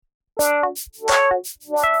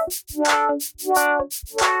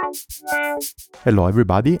Hello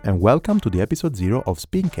everybody and welcome to the episode 0 of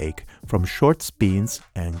Spincake, from short spins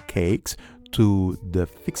and cakes to the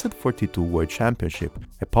Fixed 42 World Championship,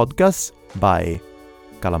 a podcast by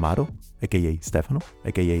Calamaro, aka Stefano,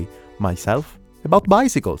 aka myself, about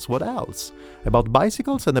bicycles. What else? About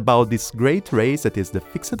bicycles and about this great race that is the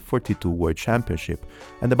Fixed 42 World Championship,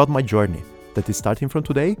 and about my journey that is starting from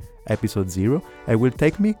today, episode 0, and will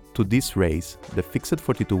take me to this race, the Fixed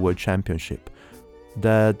 42 World Championship.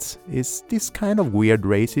 That is this kind of weird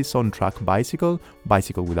races on track bicycle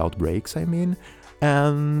without brakes, and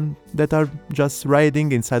that are just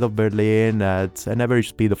riding inside of Berlin at an average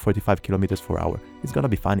speed of 45 kilometers per hour. It's gonna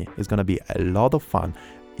be funny. It's gonna be a lot of fun,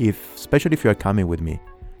 especially if you are coming with me.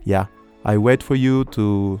 Yeah, I wait for you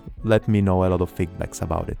to let me know a lot of feedbacks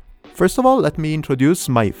about it. First of all, let me introduce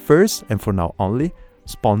my first, and for now only,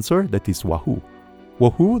 sponsor, that is Wahoo.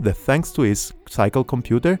 Wahoo, that thanks to his cycle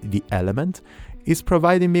computer, the Element, is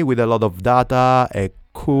providing me with a lot of data, a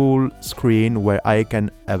cool screen where I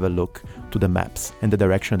can have a look to the maps and the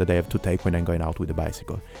direction that I have to take when I'm going out with the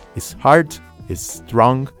bicycle. It's hard, it's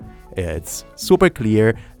strong, it's super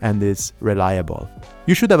clear, and it's reliable.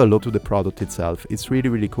 You should have a look to the product itself. It's really,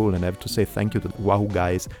 really cool, and I have to say thank you to the Wahoo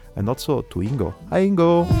guys and also to Ingo. Hi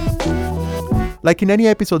Ingo! Like in any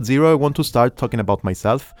episode 0, I want to start talking about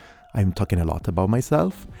myself. I'm talking a lot about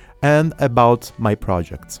myself and about my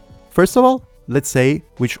projects. First of all, let's say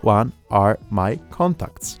which one are my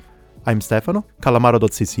contacts. I'm Stefano,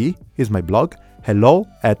 calamaro.cc is my blog,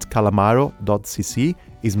 hello@calamaro.cc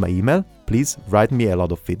is my email, please write me a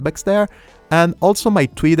lot of feedbacks there, and also my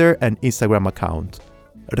Twitter and Instagram account,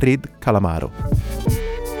 Read Calamaro.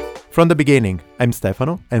 From the beginning, I'm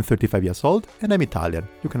Stefano, I'm 35 years old, and I'm Italian.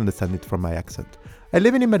 You can understand it from my accent. I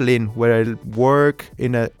live in Berlin, where I work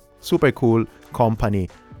in a super cool company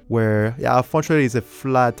where, unfortunately, it's a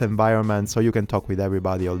flat environment, so you can talk with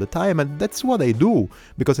everybody all the time, and that's what I do,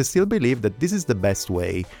 because I still believe that this is the best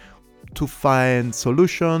way to find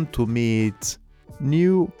solution, to meet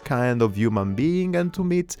new kind of human being, and to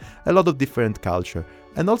meet a lot of different culture.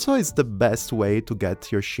 And also, it's the best way to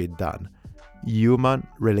get your shit done. Human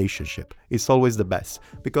relationship is always the best,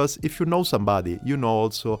 because if you know somebody, you know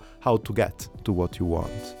also how to get to what you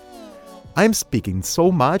want. I'm speaking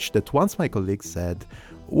so much that once my colleague said,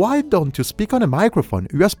 "Why don't you speak on a microphone?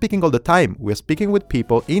 You are speaking all the time. We are speaking with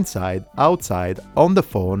people inside, outside, on the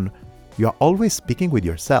phone. You are always speaking with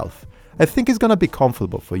yourself. I think it's gonna be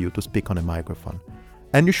comfortable for you to speak on a microphone.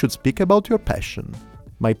 And you should speak about your passion."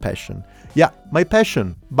 My passion. Yeah, my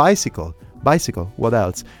passion. Bicycle. What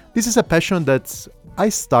else? This is a passion that I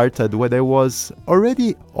started when I was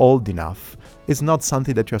already old enough. It's not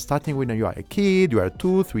something that you're starting when you are a kid, you are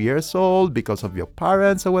 2-3 years old because of your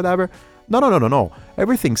parents or whatever. No.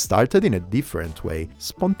 Everything started in a different way,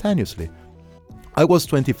 spontaneously. I was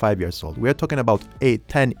 25 years old. We are talking about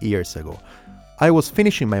 10 years ago. I was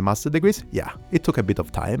finishing my master's degrees. Yeah, it took a bit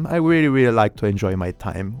of time. I really liked to enjoy my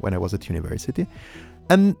time when I was at university.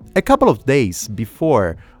 And a couple of days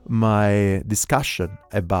before my discussion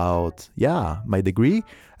about, my degree,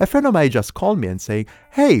 a friend of mine just called me and saying,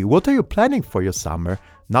 "Hey, what are you planning for your summer?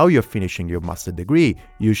 Now you're finishing your master's degree.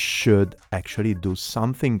 You should actually do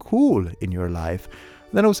something cool in your life."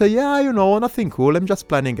 Then I would say, nothing cool. I'm just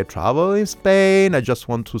planning a travel in Spain. I just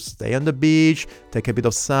want to stay on the beach, take a bit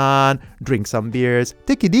of sun, drink some beers,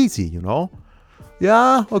 take it easy,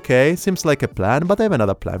 Yeah, okay, seems like a plan, but I have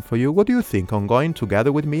another plan for you. What do you think on going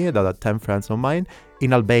together with me and other 10 friends of mine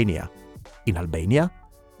in Albania? In Albania?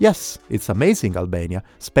 Yes, it's amazing, Albania,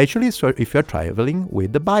 especially if you're traveling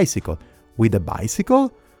with the bicycle. With a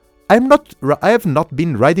bicycle? I have not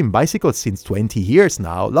been riding bicycles since 20 years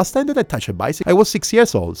now. Last time that I touched a bicycle, I was 6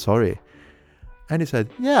 years old, sorry. And he said,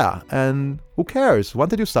 "Yeah, and who cares?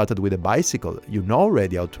 Once that you started with a bicycle, you know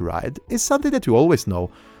already how to ride. It's something that you always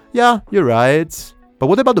know." "Yeah, you're right. But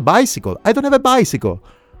what about the bicycle? I don't have a bicycle."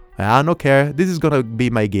 "I don't care. This is gonna be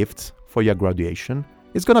my gift for your graduation.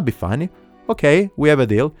 It's gonna be funny." "Okay, we have a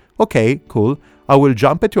deal." "Okay, cool. I will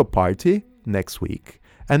jump at your party next week.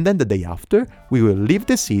 And then the day after, we will leave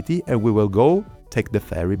the city and we will go take the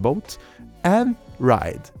ferry boat and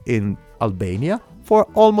ride in Albania for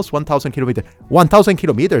almost 1,000 kilometers. 1,000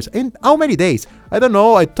 kilometers? In how many days? I don't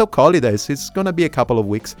know. I took holidays. It's gonna be a couple of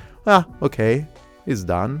weeks." Okay. It's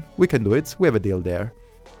done. We can do it. We have a deal there.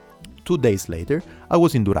 2 days later, I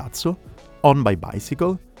was in Durazzo on my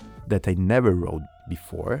bicycle that I never rode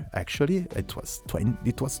before. Actually, it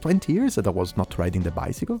was 20 years that I was not riding the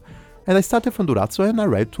bicycle. And I started from Durazzo and I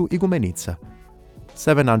rode to Igumenica.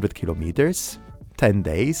 700 kilometers, 10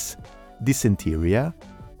 days, dysentery,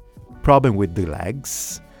 problem with the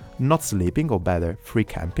legs, not sleeping, or better, free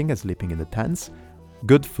camping and sleeping in the tents,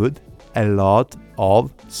 good food, a lot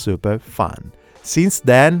of super fun. Since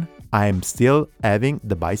then, I'm still having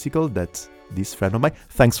the bicycle that this friend of mine,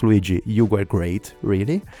 thanks Luigi, you were great,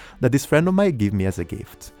 really, that this friend of mine gave me as a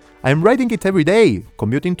gift. I'm riding it every day,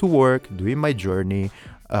 commuting to work, doing my journey.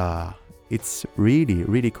 It's really,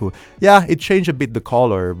 really cool. Yeah, it changed a bit the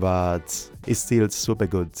color, but it's still super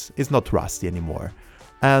good. It's not rusty anymore.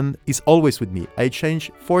 And it's always with me. I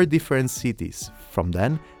changed 4 different cities from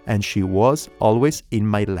then, and she was always in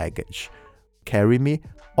my luggage, carry me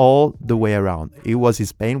all the way around. It was in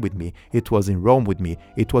Spain with me. It was in Rome with me.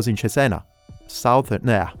 It was in Cesena,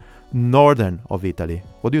 northern of Italy.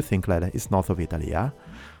 What do you think, Lele? It's north of Italy, yeah?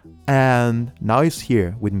 And now it's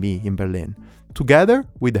here with me in Berlin. Together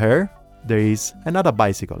with her, there is another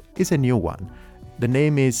bicycle. It's a new one. The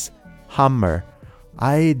name is Hammer.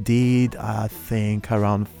 I did, I think,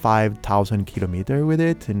 around 5,000 kilometers with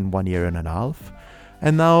it in 1 year and a half.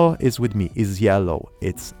 And now it's with me. It's yellow.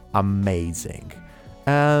 It's amazing.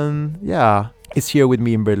 And yeah, it's here with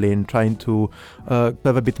me in Berlin, trying to have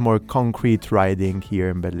a bit more concrete riding here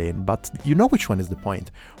in Berlin. But you know which one is the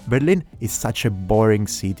point. Berlin is such a boring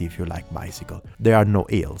city if you like bicycle. There are no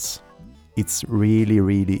hills. It's really,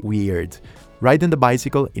 really weird. Riding the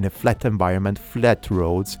bicycle in a flat environment, flat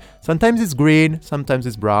roads. Sometimes it's green, sometimes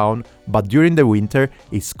it's brown, but during the winter,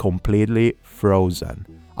 it's completely frozen.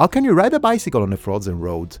 How can you ride a bicycle on a frozen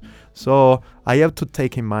road? So I have to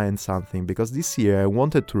take in mind something, because this year I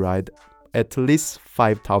wanted to ride at least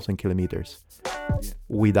 5,000 kilometers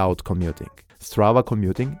without commuting. Strava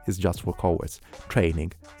commuting is just for hours.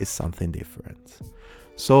 Training is something different.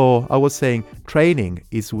 So I was saying, training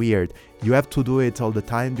is weird. You have to do it all the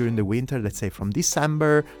time during the winter, let's say from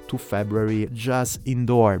December to February, just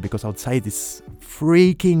indoor, because outside it's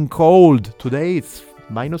freaking cold. Today it's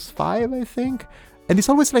 -5, I think. And it's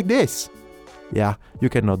always like this. Yeah, you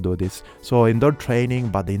cannot do this. So indoor training,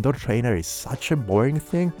 but the indoor trainer is such a boring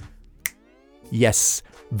thing. Yes,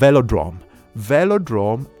 velodrome.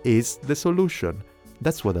 Velodrome is the solution.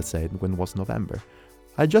 That's what I said when it was November.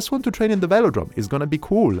 I just want to train in the velodrome. It's gonna be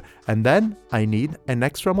cool. And then I need an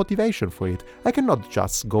extra motivation for it. I cannot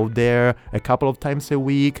just go there a couple of times a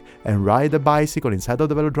week and ride a bicycle inside of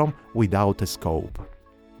the velodrome without a scope.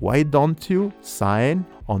 Why don't you sign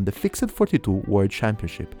on the Fixed 42 World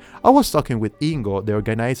Championship? I was talking with Ingo, the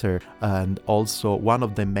organizer, and also one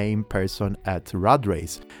of the main person at Rad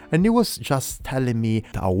Race, and he was just telling me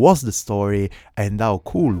how was the story and how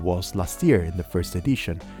cool was last year in the first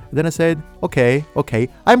edition. And then I said, okay,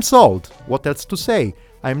 I'm sold. What else to say?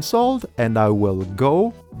 I'm sold, and I will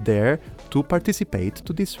go there to participate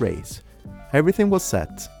to this race. Everything was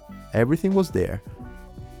set. Everything was there.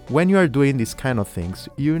 When you are doing these kind of things,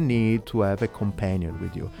 you need to have a companion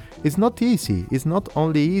with you. It's not easy. It's not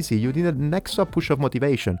only easy. You need an extra push of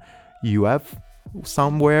motivation. You have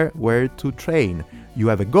somewhere where to train. You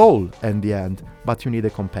have a goal at the end, but you need a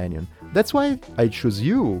companion. That's why I choose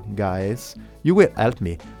you, guys. You will help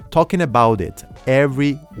me talking about it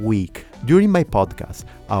every week. During my podcast,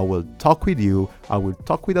 I will talk with you. I will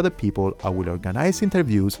talk with other people. I will organize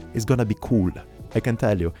interviews. It's gonna be cool. I can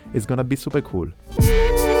tell you, it's gonna be super cool.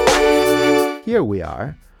 Here we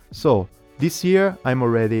are. So this year I'm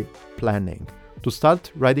already planning to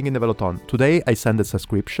start riding in the Veloton. Today I sent a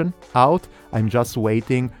subscription out. I'm just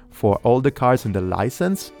waiting for all the cars and the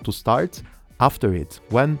license to start. After it,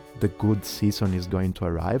 when the good season is going to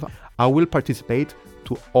arrive, I will participate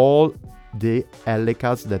to all the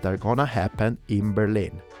LCAs that are gonna happen in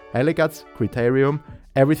Berlin. LCAs, Criterium,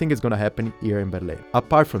 everything is gonna happen here in Berlin.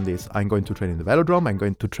 Apart from this, I'm going to train in the velodrome. I'm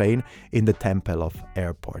going to train in the Tempelhof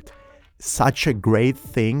airport. Such a great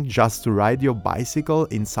thing just to ride your bicycle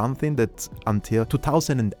in something that until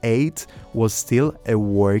 2008 was still a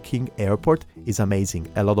working airport is amazing.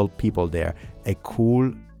 A lot of people there. A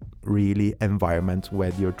cool, really environment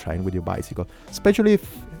where you're trying with your bicycle, especially if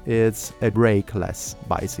it's a brakeless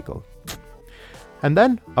bicycle. And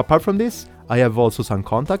then, apart from this, I have also some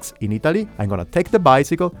contacts in Italy. I'm gonna take the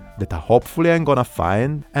bicycle that hopefully I'm gonna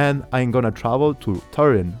find, and I'm gonna travel to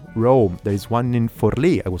Turin, Rome. There is one in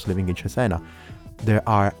Forlì. I was living in Cesena. There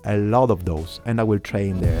are a lot of those, and I will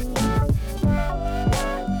train there.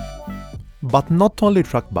 But not only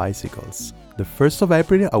track bicycles. The 1st of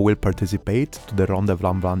April, I will participate to the Ronde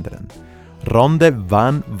van Vlaanderen. Ronde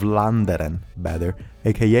van Vlaanderen, better,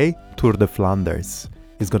 aka Tour de Flanders.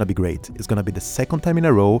 It's gonna be great. It's gonna be the 2nd time in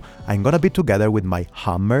a row. I'm gonna be together with my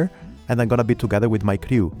Hammer, and I'm gonna be together with my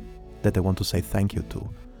crew that I want to say thank you to.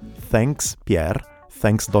 Thanks Pierre,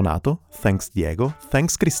 thanks Donato, thanks Diego,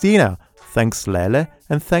 thanks Cristina, thanks Lele,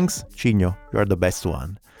 and thanks Cigno. You are the best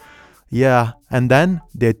one. Yeah, and then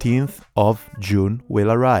the 18th of June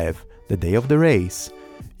will arrive, the day of the race.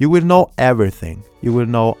 You will know everything. You will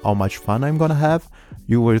know how much fun I'm gonna have.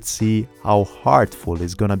 You will see how heartful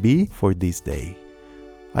it's gonna be for this day.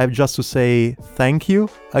 I have just to say thank you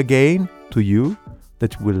again to you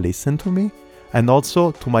that will listen to me, and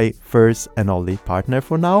also to my first and only partner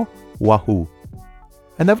for now, Wahoo.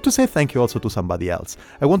 And I have to say thank you also to somebody else.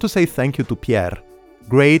 I want to say thank you to Pierre,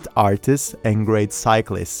 great artist and great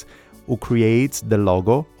cyclist, who creates the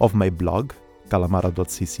logo of my blog,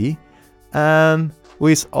 calamaro.cc, and who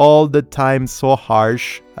is all the time so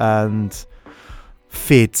harsh and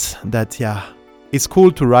fit that, yeah, it's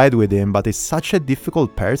cool to ride with him, but he's such a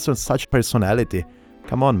difficult person, such personality.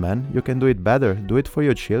 Come on, man, you can do it better. Do it for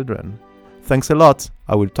your children. Thanks a lot.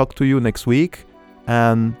 I will talk to you next week.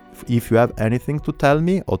 And if you have anything to tell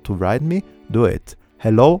me or to write me, do it.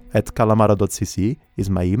 hello@calamaro.cc is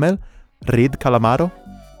my email. Read Calamaro,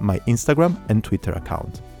 my Instagram and Twitter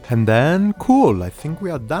account. And then, cool, I think we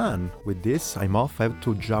are done with this. I'm off. I have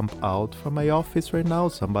to jump out from my office right now.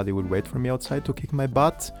 Somebody will wait for me outside to kick my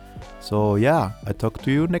butt. So yeah, I talk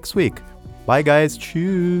to you next week. Bye guys.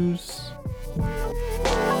 Tschüss.